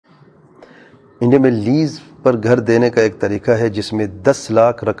India میں lease پر گھر دینے کا ایک طریقہ ہے جس میں 10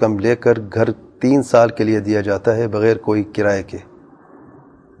 لاکھ رقم لے کر گھر 3 سال کے لیے دیا جاتا ہے بغیر کوئی کرائے کے۔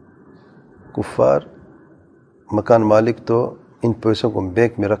 کفار مکان مالک تو ان پیسوں کو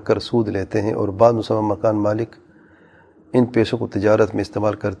بینک میں رکھ کر سود لیتے ہیں اور بعض مسلمان مکان مالک ان پیسوں کو تجارت میں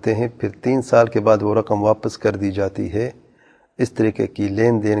استعمال کرتے ہیں، پھر 3 سال کے بعد وہ رقم واپس کر دی جاتی ہے۔ اس طریقے کی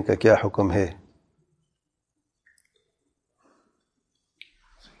لین دین کا کیا حکم ہے؟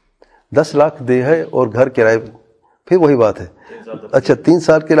 10 لاکھ دے ہے اور گھر کرائے، پھر وہی بات ہے۔ اچھا 3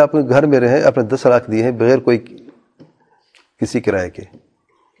 سال کے لیے آپ گھر میں رہے، آپ نے 10 لاکھ دیے ہیں بغیر کوئی کسی کرائے کے،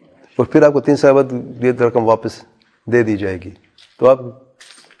 اور پھر آپ کو 3 سال بعد یہ رقم واپس دے دی جائے گی، تو آپ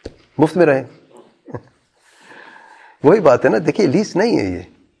مفت میں رہیں۔ وہی بات ہے نا، دیکھیں لیز نہیں ہے یہ،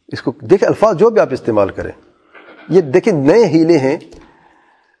 اس کو دیکھیں الفاظ جو بھی آپ استعمال کریں، یہ دیکھیں نئے ہیلے ہیں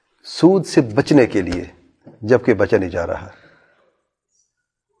سود سے بچنے کے لیے، جبکہ بچا نہیں جا رہا۔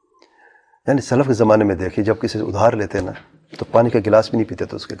 یعنی سلف کے زمانے میں دیکھیں جب کسی سے ادھار لیتے نا تو پانی کا گلاس بھی نہیں پیتے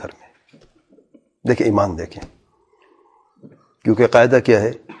تھے اس کے گھر میں۔ دیکھیں ایمان دیکھیں، کیونکہ قاعدہ کیا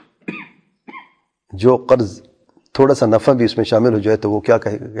ہے، جو قرض تھوڑا سا نفع بھی اس میں شامل ہو جائے تو وہ کیا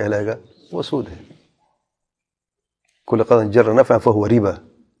کہلائے گا؟ وہ سود ہے۔ کل قرض جر نفع فہو ربا،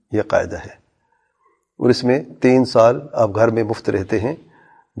 یہ قاعدہ ہے۔ اور اس میں 3 سال آپ گھر میں مفت رہتے ہیں،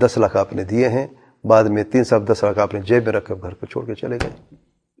 10 لاکھ آپ نے دیے ہیں، بعد میں 3 سال 10 لاکھ آپ نے جیب میں رکھ کر گھر کو چھوڑ کے چلے گئے،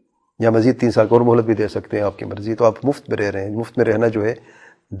 یا مزید 3 سال کو اور مہلت بھی دے سکتے ہیں، آپ کی مرضی۔ تو آپ مفت میں رہ رہے ہیں۔ مفت میں رہنا جو ہے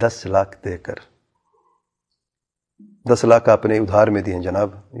 10 لاکھ دے کر، 10 لاکھ آپ نے ادھار میں دیے ہیں جناب،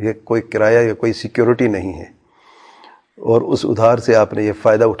 یہ کوئی کرایہ یا کوئی سیکیورٹی نہیں ہے، اور اس ادھار سے آپ نے یہ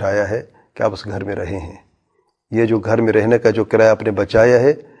فائدہ اٹھایا ہے کہ آپ اس گھر میں رہے ہیں۔ یہ جو گھر میں رہنے کا جو کرایہ آپ نے بچایا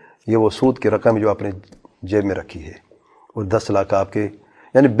ہے، یہ وہ سود کی رقم جو آپ نے جیب میں رکھی ہے، اور 10 لاکھ آپ کے،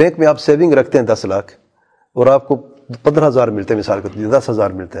 یعنی بینک میں آپ سیونگ رکھتے ہیں 10 لاکھ اور آپ کو 15,000 ملتے ہیں، مثال کے طور پر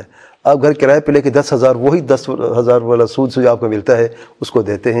 10,000 ملتا ہے، آپ گھر کرائے پہ لے کے 10,000 وہی 10,000 والا سود سے جو آپ کو ملتا ہے اس کو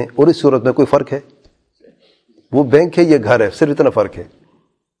دیتے ہیں، اور اس صورت میں کوئی فرق ہے؟ وہ بینک ہے، یہ گھر ہے، صرف اتنا فرق ہے،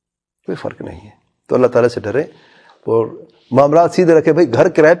 کوئی فرق نہیں ہے۔ تو اللہ تعالیٰ سے ڈریں اور معاملات سیدھے رکھے۔ بھائی گھر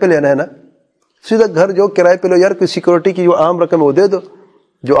کرائے پہ لینا ہے نا، سیدھا گھر جو کرائے پہ لو یار، کوئی سیکورٹی کی جو عام رقم ہے وہ دے دو،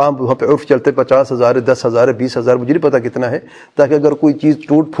 جو عام وہاں پہ عرف چلتے 50,000 10,000 20,000، مجھے نہیں پتا کتنا ہے، تاکہ اگر کوئی چیز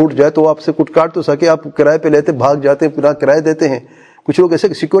ٹوٹ پھوٹ جائے تو آپ سے کچھ کاٹ تو سکے۔ آپ کرائے پہ لیتے بھاگ جاتے ہیں، پورا کرائے دیتے ہیں۔ کچھ لوگ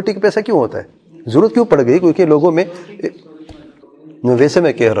ایسے سیکورٹی کا پیسہ کیوں ہوتا ہے؟ ضرورت کیوں پڑ گئی؟ کیونکہ لوگوں میں، ویسے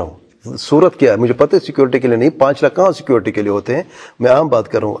میں کہہ رہا ہوں صورت کیا ہے مجھے پتہ ہے، سیکورٹی کے لیے نہیں، 5 لاکھ کہاں سیکورٹی کے لیے ہوتے ہیں، میں عام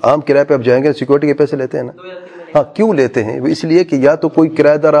بات کر رہا ہوں۔ عام کرائے پہ آپ جائیں گے سیکورٹی کے پیسے لیتے ہیں نا، ہاں کیوں لیتے ہیں؟ وہ اس لیے کہ یا تو کوئی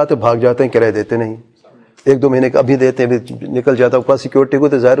کرایہ دار آتے بھاگ جاتے ہیں، کرایہ دیتے نہیں، 1-2 مہینے کا ابھی دیتے ہیں، نکل جاتا ہے، پاس سیکورٹی کو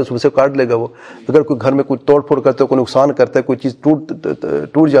تو ظاہر اس سے کاٹ لے گا وہ۔ اگر کوئی گھر میں کوئی توڑ پھوڑ کرتا ہے، کوئی نقصان کرتا ہے، کوئی چیز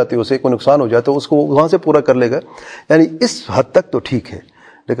ٹوٹ جاتی ہے، اسے کوئی نقصان ہو جاتا ہے، اس کو وہاں سے پورا کر لے گا۔ یعنی اس حد تک تو ٹھیک ہے،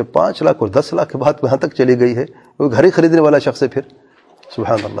 لیکن 5 لاکھ اور 10 لاکھ کے بعد وہاں تک چلی گئی ہے، وہ گھر ہی خریدنے والا شخص ہے پھر،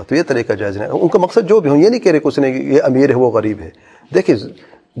 سبحان اللہ۔ تو یہ طریقہ جائز نہیں، ان کا مقصد جو بھی ہو، یہ نہیں کہہ رہے کہ اس نے یہ امیر ہے وہ غریب ہے۔ دیکھیں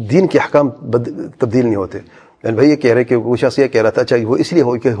دین کے احکام تبدیل نہیں ہوتے۔ یعنی بھائی یہ کہہ رہے کہ وہ شخص یہ کہہ رہا تھا، اچھا وہ اس لیے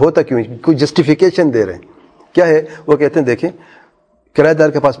ہوتا کیوں؟ کوئی جسٹیفیکیشن دے رہے ہیں، کیا ہے؟ وہ کہتے ہیں دیکھیں کرایہ دار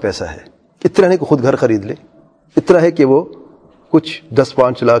کے پاس پیسہ ہے، اتنا نہیں کہ خود گھر خرید لے، اتنا ہے کہ وہ کچھ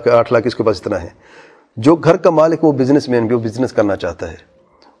 5 لاکھ 8 لاکھ اس کے پاس اتنا ہے۔ جو گھر کا مالک وہ بزنس مین بھی، وہ بزنس کرنا چاہتا ہے،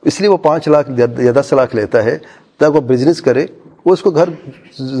 اس لیے وہ 5 لاکھ یا 10 لاکھ لیتا ہے تاکہ وہ بزنس کرے۔ وہ اس کو گھر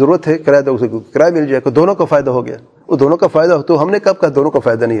ضرورت ہے، کرایہ دار، اسے کرایہ مل جائے، دونوں کا فائدہ ہو گیا۔ وہ دونوں کا فائدہ ہو تو ہم نے کب کہا دونوں کا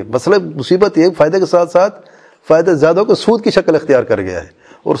فائدہ نہیں ہے؟ مسئلہ مصیبت یہ فائدے کے ساتھ ساتھ فائدہ زیادہ ہو کہ سود کی شکل اختیار کر گیا ہے،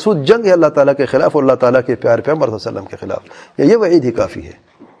 اور سود جنگ ہے اللہ تعالیٰ کے خلاف اور اللہ تعالیٰ کے پیارے پیغمبر صلی اللہ علیہ وسلم کے خلاف۔ یہ وعید ہی کافی ہے،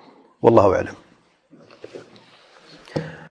 واللہ اعلم۔